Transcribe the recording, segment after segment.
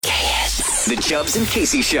The Chubbs and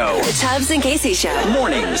Kacy Show. The Chubbs and Kacy Show.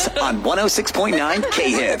 Mornings on 106.9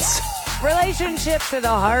 K-Hits. Relationships are the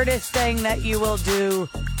hardest thing that you will do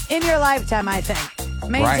in your lifetime, I think.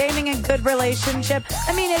 Maintaining a good relationship.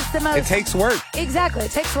 I mean, it's the most... It takes work. Exactly.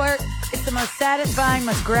 It takes work. It's the most satisfying,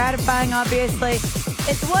 most gratifying, obviously.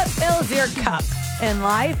 It's what fills your cup in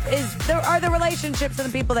life. There are the relationships and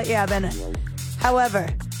the people that you have in it. However,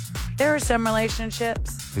 there are some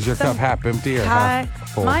relationships... Is your cup half empty or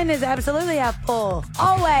half full? Mine is absolutely half full.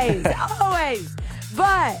 Always. Always.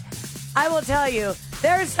 But I will tell you,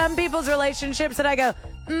 there are some people's relationships that I go,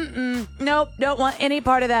 nope, don't want any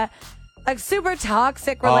part of that. Like super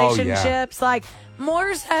toxic relationships. Like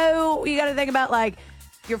more so, you got to think about like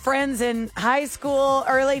your friends in high school,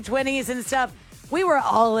 early 20s and stuff. We were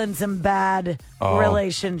all in some bad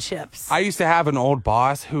relationships. I used to have an old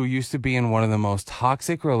boss who used to be in one of the most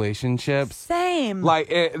toxic relationships. Same. Like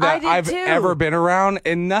that I've ever been around.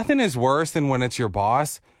 And nothing is worse than when it's your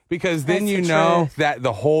boss. Because then you know that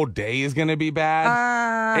the whole day is going to be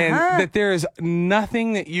bad. And that there is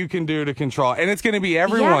nothing that you can do to control. And it's going to be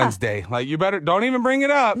everyone's day. Like, you better, don't even bring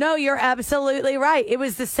it up. No, you're absolutely right. It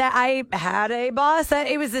was I had a boss that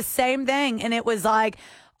it was the same thing. And it was like,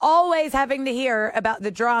 always having to hear about the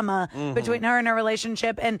drama between her and her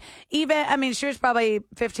relationship. And even, I mean, she was probably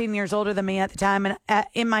 15 years older than me at the time. And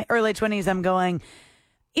in my early 20s, I'm going,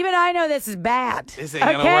 even I know this is bad. This ain't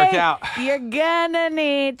gonna work out. You're gonna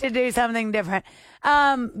need to do something different.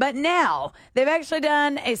 But now they've actually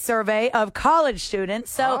done a survey of college students.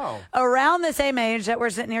 So around the same age that we're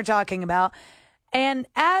sitting here talking about, and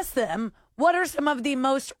asked them, what are some of the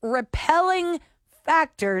most repelling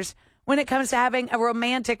factors when it comes to having a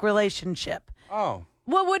romantic relationship? Oh.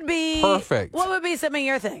 What would be perfect? What would be some of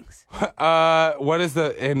your things? What is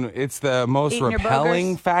it's the most Eating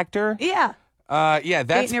repelling factor? Yeah. Yeah,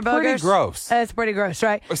 that's pretty gross. That's pretty gross,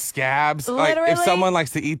 right? Or scabs. Literally, like if someone likes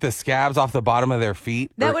to eat the scabs off the bottom of their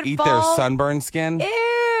feet or eat their sunburned skin. Ew.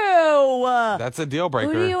 That's a deal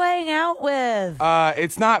breaker. Who do you hang out with?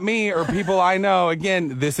 It's not me or people I know.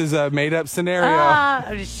 Again, this is a made-up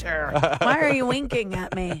scenario. Sure. Why are you winking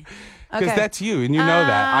at me? Because that's you, and you know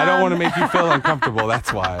that. I don't want to make you feel uncomfortable.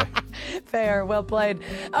 That's why. Fair. Well played.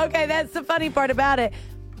 Okay, that's the funny part about it.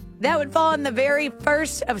 That would fall in the very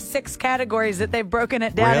first of 6 categories that they've broken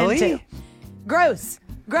it down into. Gross.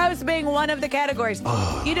 Gross being one of the categories.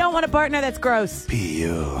 You don't want a partner that's gross.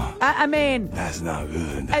 P.U. I mean, that's not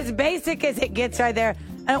good. As basic as it gets right there.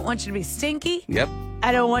 I don't want you to be stinky. Yep.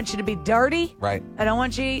 I don't want you to be dirty. Right. I don't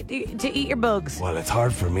want you to eat your bugs. Well, it's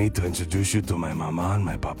hard for me to introduce you to my mama and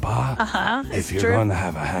my papa. If you're going to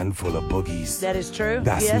have a handful of boogies. That is true.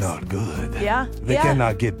 That's not good. Yeah. They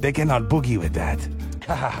cannot boogie with that.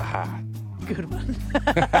 Good one.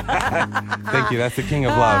 Thank you. That's the king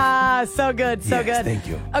of love. So good. So good. Thank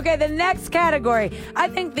you. Okay, the next category. I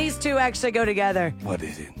think these two actually go together. What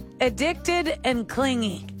is it? Addicted and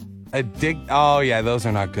clingy. Oh, yeah, those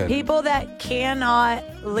are not good. People that cannot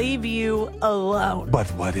leave you alone. But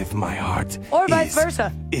what if my heart or vice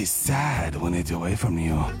versa is sad when it's away from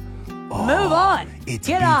you? Move on. It's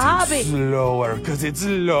Get a hobby. Slower because it's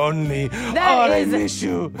lonely. That is I miss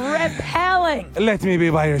you. Repelling. Let me be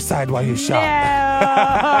by your side while you shop. No.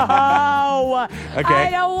 Okay. I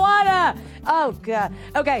don't wanna. Oh God.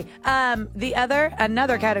 Okay.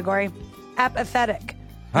 Another category, apathetic.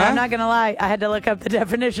 Huh? I'm not gonna lie. I had to look up the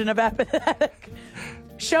definition of apathetic.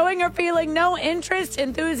 Showing or feeling no interest,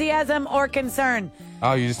 enthusiasm, or concern.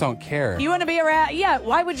 Oh, you just don't care. You want to be around,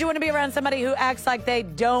 why would you want to be around somebody who acts like they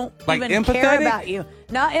don't like even empathetic? care about you?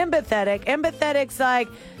 Not empathetic. Empathetic's like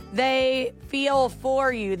they feel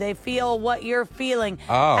for you. They feel what you're feeling.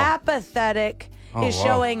 Apathetic is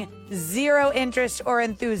showing zero interest or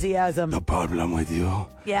enthusiasm. The problem with you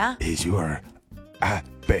is you are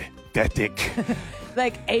apathetic.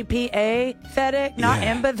 Like APA-thetic, not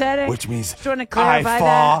empathetic. Which means just want to clarify I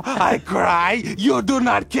fall, that. I cry, you do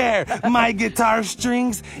not care. My guitar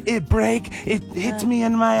strings, it break, it hits me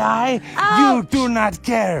in my eye. Ouch. You do not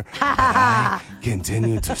care. I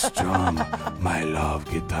continue to strum my love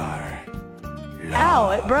guitar.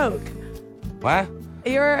 Ow, it broke. What?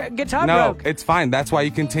 Your guitar No, broke. it's fine. That's why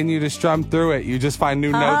you continue to strum through it. You just find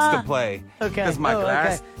new notes to play. Okay. Because my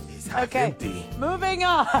glass is half empty. Moving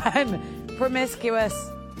on. Promiscuous.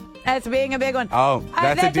 That's being a big one. Oh,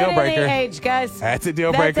 that's a deal at breaker. Any age, guys. That's a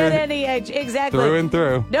deal breaker. That's at any age, exactly. Through and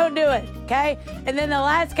through. Don't do it, okay? And then the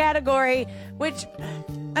last category, which,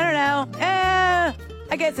 I don't know,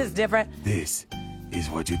 I guess it's different. This is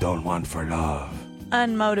what you don't want for love.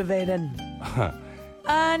 Unmotivated.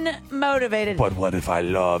 Unmotivated. But what if I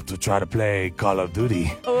love to try to play Call of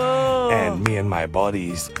Duty? Oh. And me and my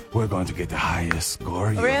buddies, we're going to get the highest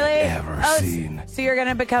score you've ever seen. So you're going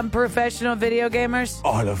to become professional video gamers?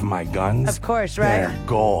 All of my guns, of course, right? They're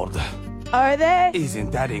gold. Are they?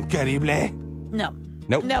 Isn't that incredible? No.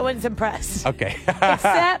 Nope. No one's impressed. Okay.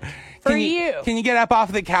 Except for you. Can you get up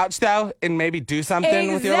off the couch, though, and maybe do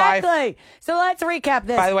something with your life? Exactly. So let's recap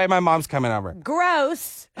this. By the way, my mom's coming over.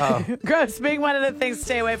 Gross. Oh. Gross being one of the things to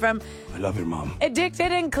stay away from. I love your mom.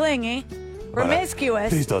 Addicted and clingy. Promiscuous.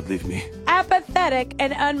 Please don't leave me. Apathetic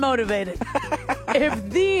and unmotivated. If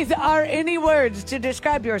these are any words to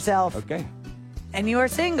describe yourself. Okay. And you are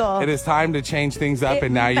single. It is time to change things up,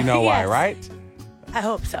 and now you know why, right? I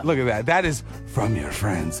hope so. Look at that. That is from your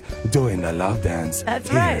friends doing the love dance. That's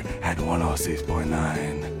here right. At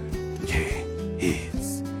 106.9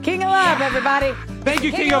 K-Hits. King of Love, everybody. Thank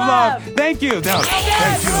you, King of Love. Thank you. No.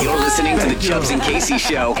 Thank you. You're listening to the Chubbs and Kacy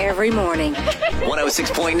Show. Every morning.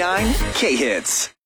 106.9 K-Hits.